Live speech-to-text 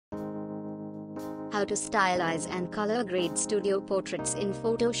How to stylize and color grade studio portraits in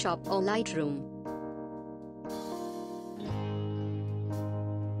Photoshop or Lightroom.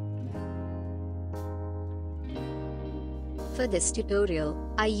 For this tutorial,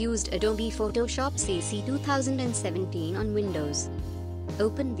 I used Adobe Photoshop Cc 2017 on Windows.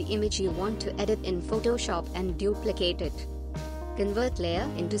 Open the image you want to edit in Photoshop and duplicate it. Convert layer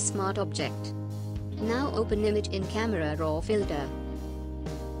into Smart Object. Now open image in Camera Raw filter.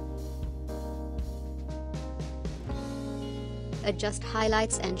 Adjust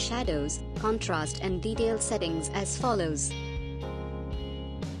highlights and shadows, contrast and detail settings as follows.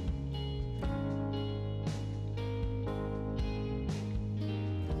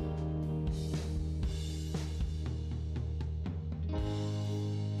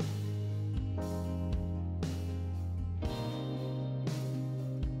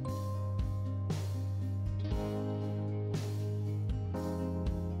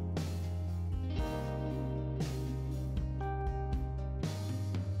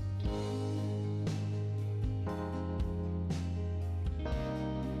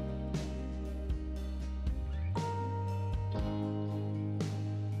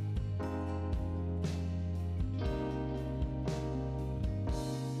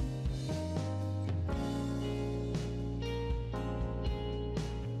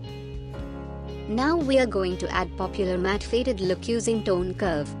 Now we are going to add popular matte faded look using tone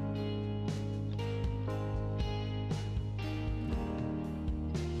curve.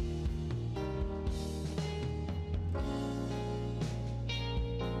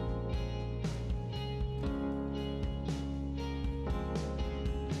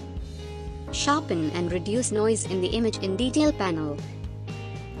 Sharpen and reduce noise in the image in Detail panel.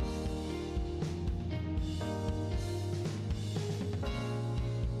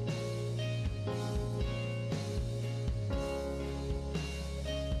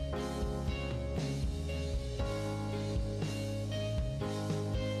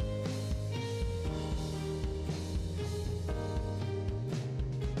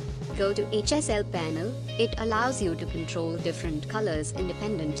 Go to HSL panel, it allows you to control different colors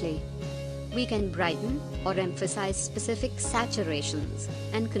independently. We can brighten or emphasize specific saturations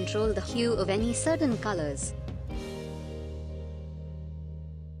and control the hue of any certain colors.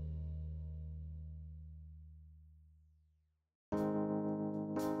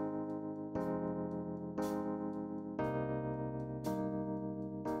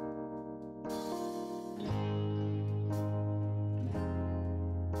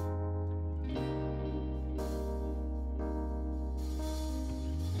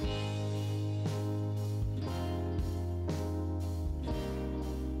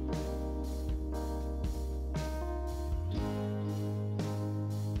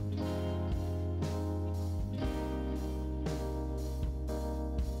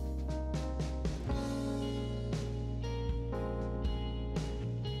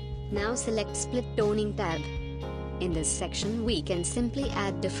 Now select Split Toning tab. In this section we can simply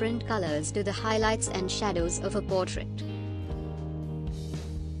add different colors to the highlights and shadows of a portrait.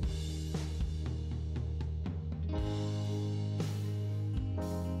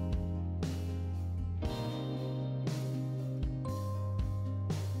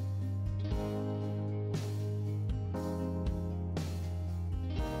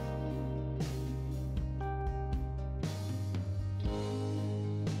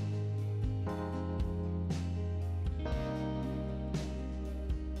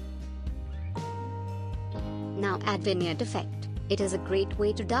 Now add Vignette effect. It is a great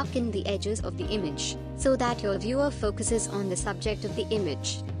way to darken the edges of the image, so that your viewer focuses on the subject of the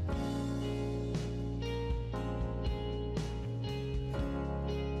image.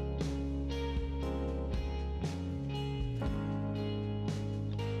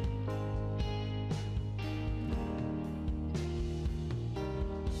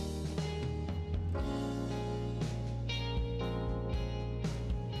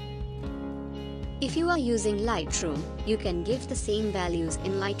 If you are using Lightroom, you can give the same values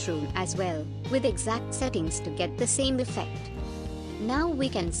in Lightroom as well, with exact settings to get the same effect. Now we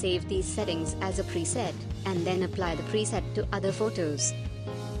can save these settings as a preset, and then apply the preset to other photos.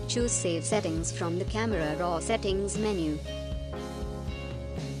 Choose Save Settings from the Camera Raw Settings menu.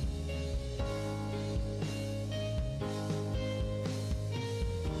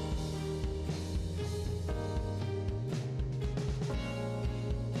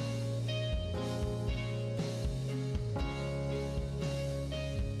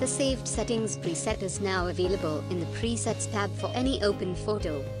 The saved settings preset is now available in the Presets tab for any open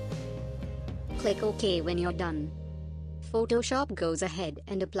photo. Click OK when you're done. Photoshop goes ahead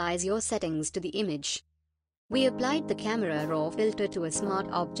and applies your settings to the image. We applied the camera raw filter to a smart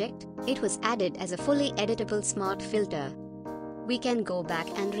object. It was added as a fully editable smart filter. We can go back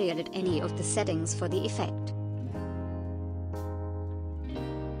and re-edit any of the settings for the effect.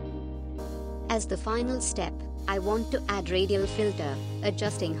 As the final step, I want to add radial filter,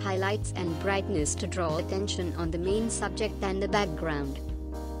 adjusting highlights and brightness to draw attention on the main subject and the background.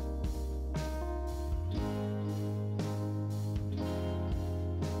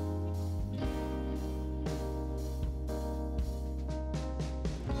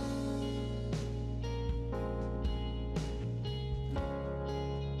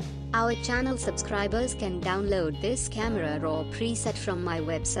 Our channel subscribers can download this camera raw preset from my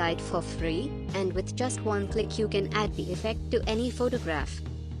website for free, and with just one click you can add the effect to any photograph.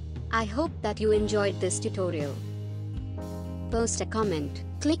 I hope that you enjoyed this tutorial. Post a comment,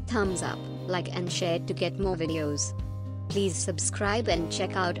 click thumbs up, like and share to get more videos. Please subscribe and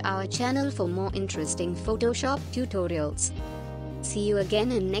check out our channel for more interesting Photoshop tutorials. See you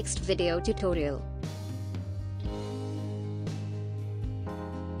again in next video tutorial.